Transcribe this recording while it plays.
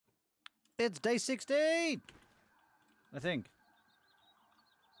It's day 16! I think.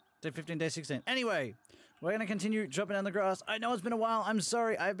 Day 15, day 16. Anyway, we're gonna continue dropping down the grass. I know it's been a while. I'm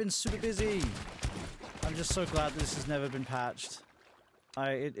sorry. I've been super busy. I'm just so glad this has never been patched.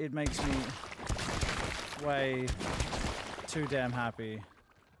 It makes me way too damn happy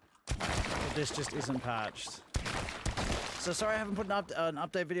that this just isn't patched. So sorry I haven't put an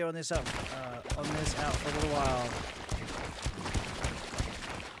update video on this out for a little while.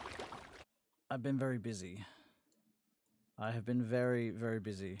 I've been very busy. I have been very, very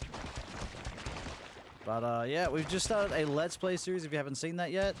busy. But yeah, we've just started a Let's Play series. If you haven't seen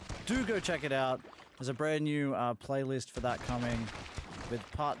that yet, do go check it out. There's a brand new playlist for that coming, with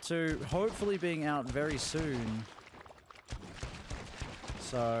part 2 hopefully being out very soon.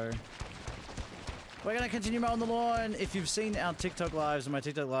 So we're going to continue mowing the lawn. If you've seen our TikTok lives and my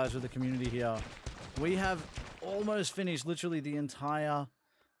TikTok lives with the community here, we have almost finished literally the entire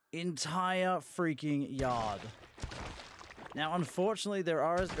freaking yard. Now, unfortunately, there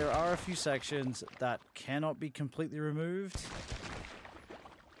are a few sections that cannot be completely removed.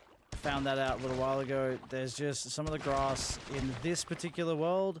 Found that out a little while ago. There's just some of the grass in this particular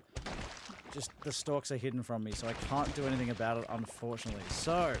world, just the stalks are hidden from me, so I can't do anything about it, unfortunately.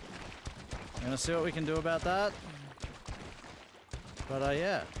 So I'm gonna see what we can do about that. But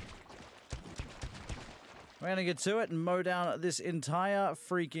yeah. We're gonna get to it and mow down this entire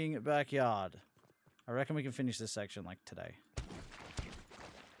freaking backyard. I reckon we can finish this section, like, today.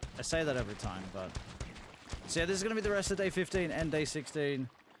 I say that every time, but... So yeah, this is gonna be the rest of day 15 and day 16.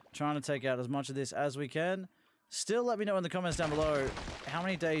 Trying to take out as much of this as we can. Still let me know in the comments down below how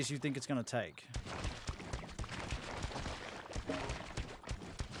many days you think it's gonna take.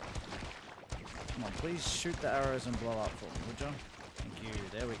 Come on, please shoot the arrows and blow up for me, would you? Thank you,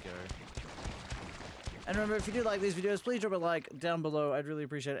 there we go. And remember, if you do like these videos, please drop a like down below. I'd really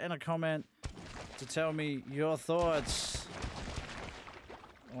appreciate it. And a comment to tell me your thoughts.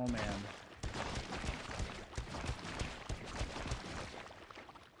 Oh, man.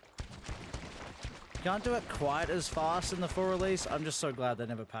 Can't do it quite as fast in the full release. I'm just so glad they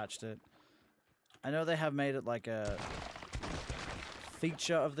never patched it. I know they have made it like a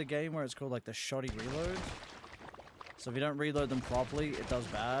feature of the game where it's called like the shoddy reload. So if you don't reload them properly, it does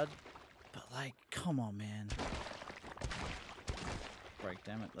bad. But, like, come on, man. Break,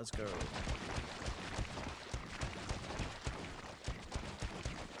 damn it. Let's go.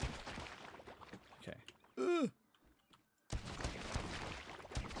 Okay. Ugh.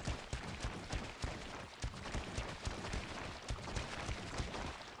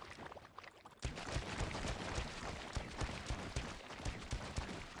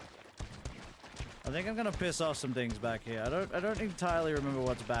 I think I'm gonna piss off some things back here. I don't entirely remember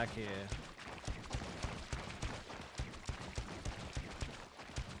what's back here.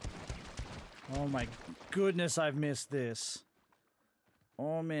 Oh my goodness, I've missed this.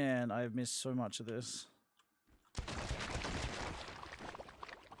 Oh man, I've missed so much of this.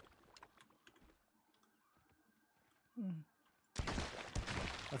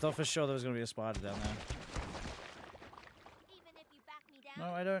 I thought for sure there was gonna be a spider down there. Even if you back me down,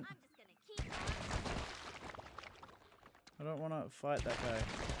 no, I don't. I'm just gonna keep on. I don't want to fight that guy.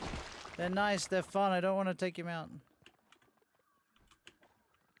 They're nice, they're fun, I don't want to take him out.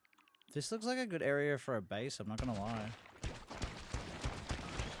 This looks like a good area for a base, I'm not gonna lie.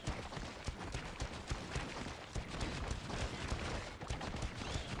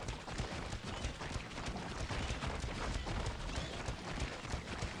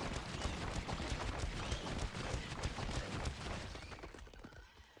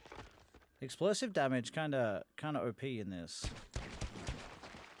 Explosive damage kinda OP in this.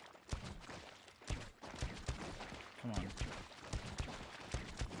 Come on.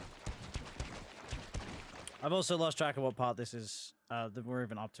 I've also lost track of what part this is that we're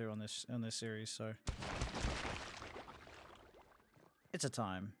even up to on this series, so it's a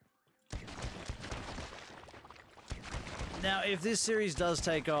time. Now, if this series does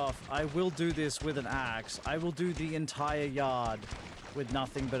take off, I will do this with an axe. I will do the entire yard with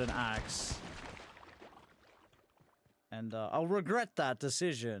nothing but an axe. And I'll regret that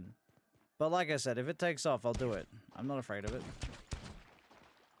decision. But like I said, if it takes off, I'll do it. I'm not afraid of it.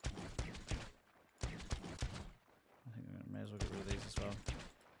 I think I may as well get rid of these as well.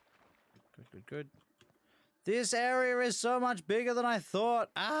 Good, good, good. This area is so much bigger than I thought.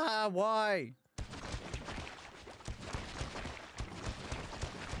 Ah, why?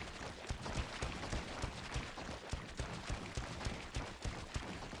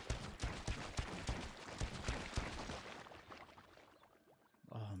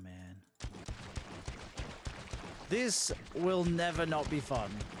 Oh, man. This will never not be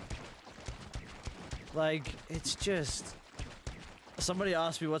fun. Like, it's just... Somebody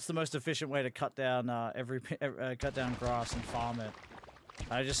asked me what's the most efficient way to cut down cut down grass and farm it.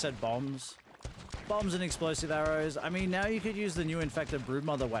 I just said bombs. Bombs and explosive arrows. I mean, now you could use the new infected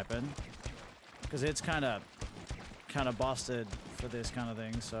broodmother weapon, because it's kind of busted for this kind of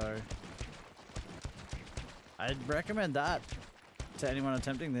thing. So I'd recommend that to anyone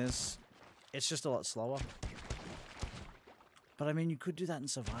attempting this. It's just a lot slower. But I mean, you could do that in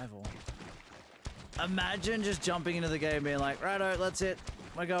survival. Imagine just jumping into the game being like, righto, that's it.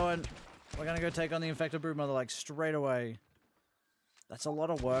 We're going. We're going to go take on the infected broodmother like straight away. That's a lot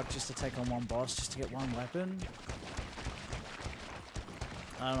of work just to take on one boss, just to get one weapon.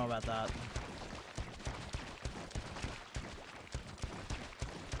 I don't know about that.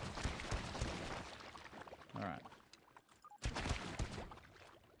 Alright.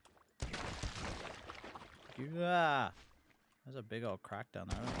 Yeah. There's a big old crack down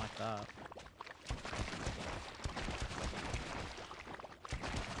there. I don't like that.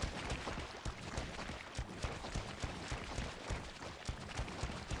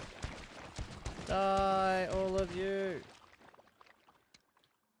 Die, all of you.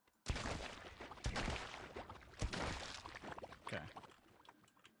 Okay.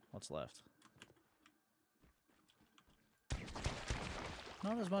 What's left?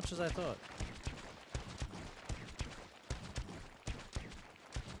 Not as much as I thought.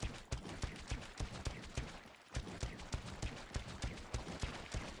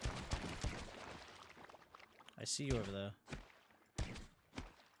 I see you over there.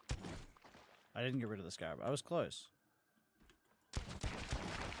 I didn't get rid of the scarab. I was close.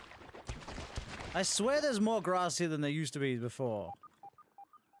 I swear there's more grass here than there used to be before.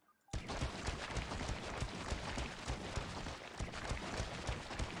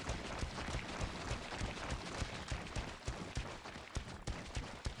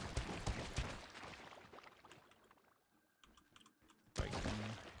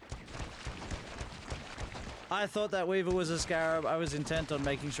 I thought that Weevil was a scarab. I was intent on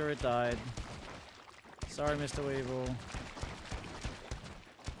making sure it died. Sorry, Mr. Weevil.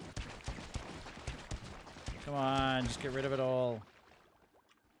 Come on, just get rid of it all.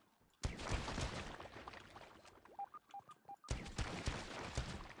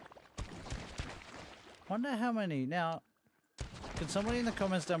 Wonder how many... Now, can somebody in the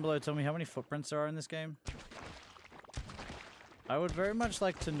comments down below tell me how many footprints there are in this game? I would very much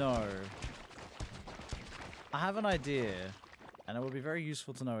like to know. I have an idea, and it would be very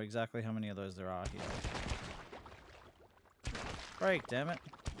useful to know exactly how many of those there are here. Break, damn it.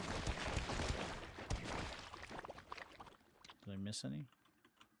 Did I miss any?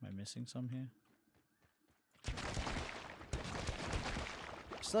 Am I missing some here?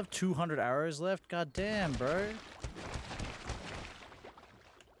 Still have 200 arrows left? God damn, bro.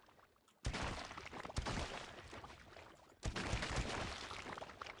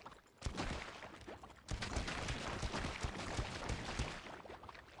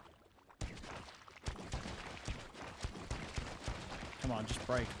 Come on, just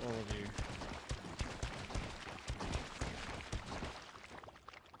break, all of you.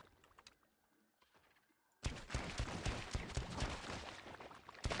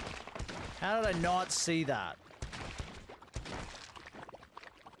 How did I not see that?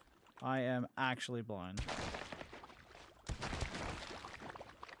 I am actually blind.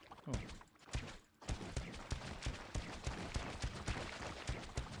 Oh.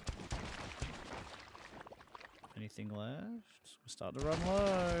 Anything left? We're starting to run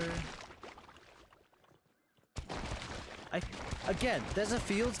low. Again, there's a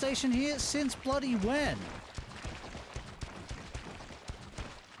field station here since bloody when?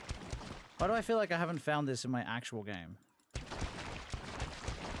 Why do I feel like I haven't found this in my actual game?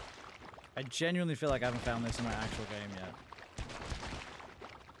 I genuinely feel like I haven't found this in my actual game yet.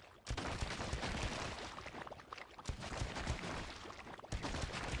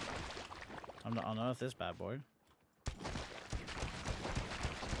 I'm not unearth this bad boy.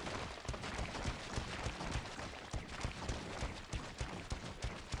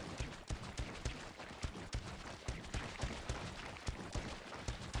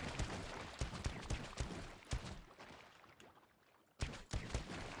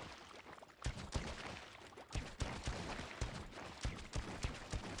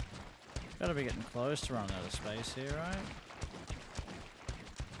 Gotta be getting close to running out of space here, right?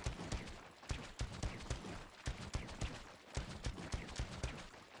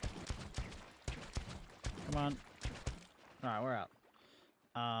 Come on. Alright, we're out.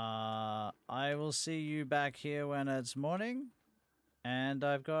 I will see you back here when it's morning. And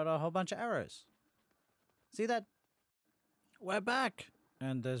I've got a whole bunch of arrows. See that? We're back!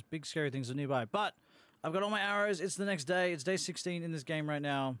 And there's big scary things nearby. But I've got all my arrows. It's the next day. It's day 16 in this game right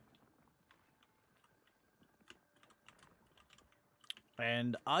now.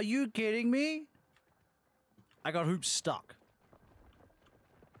 And are you kidding me? I got hoops stuck.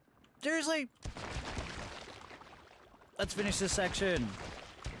 Seriously? Let's finish this section.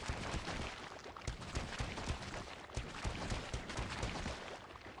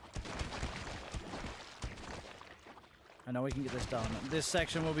 I know we can get this done. This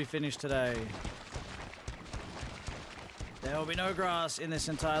section will be finished today. There will be no grass in this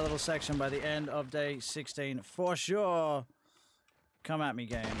entire little section by the end of day 16 for sure. Come at me,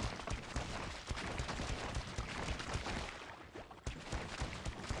 game.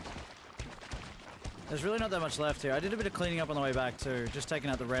 There's really not that much left here. I did a bit of cleaning up on the way back too, just taking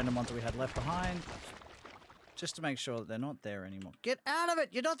out the random ones that we had left behind, just to make sure that they're not there anymore. Get out of it!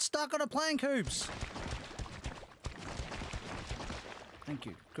 You're not stuck on a plank, hoops! Thank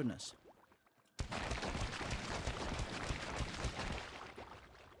you. Goodness.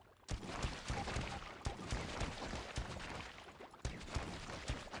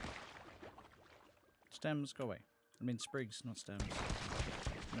 Stems, go away. I mean sprigs, not stems.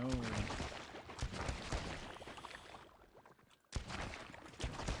 No.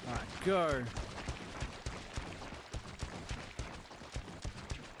 Alright, go.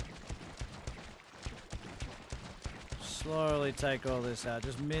 Slowly take all this out.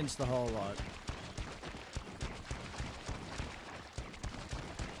 Just mince the whole lot.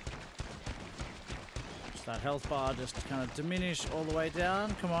 Just that health bar just kind of diminish all the way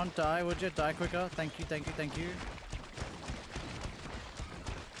down. Come on, die, would you? Die quicker. Thank you, thank you, thank you.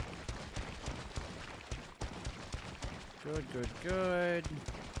 Good, good, good.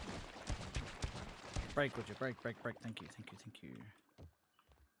 Break, would you? Break, break, break. Thank you, thank you, thank you.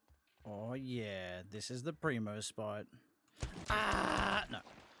 Oh, yeah. This is the primo spot. Ah! No.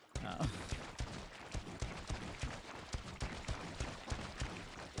 No.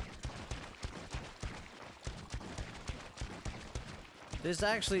 This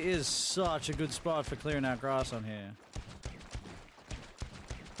actually is such a good spot for clearing out grass on here.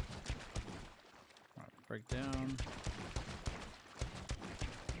 Alright, break down.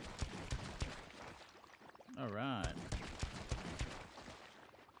 Alright.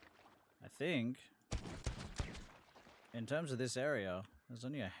 I think, in terms of this area, there's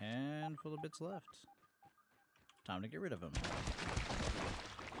only a handful of bits left. Time to get rid of them.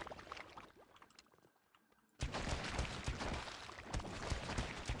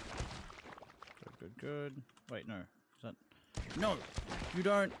 Good, good, good. Wait, no. Is that... No! You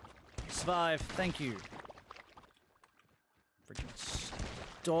don't survive. Thank you. Freaking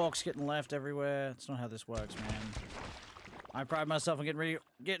stalks getting left everywhere. That's not how this works, man. I pride myself on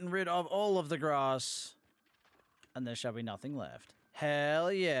getting rid of all of the grass. And there shall be nothing left.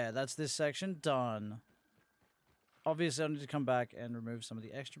 Hell yeah, that's this section done. Obviously, I need to come back and remove some of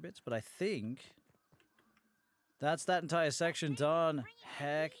the extra bits, but I think that's that entire section done.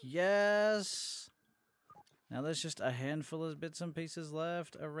 Heck yes. Now there's just a handful of bits and pieces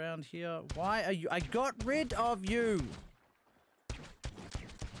left around here. Why are you... I got rid of you!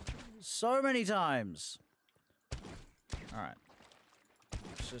 So many times. Alright.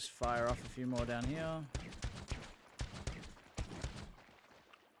 Let's just fire off a few more down here.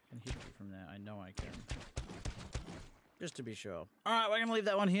 I can hit you from there. I know I can. Just to be sure. Alright, we're going to leave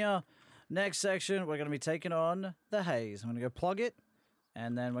that one here. Next section, we're going to be taking on the haze. I'm going to go plug it.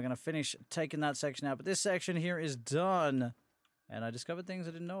 And then we're going to finish taking that section out. But this section here is done. And I discovered things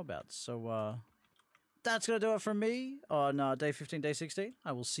I didn't know about. So, that's going to do it from me on day 15, day 16.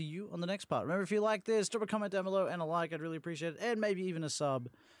 I will see you on the next part. Remember, if you like this, drop a comment down below and a like. I'd really appreciate it. And maybe even a sub.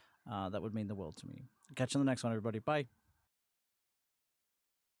 That would mean the world to me. Catch you on the next one, everybody. Bye.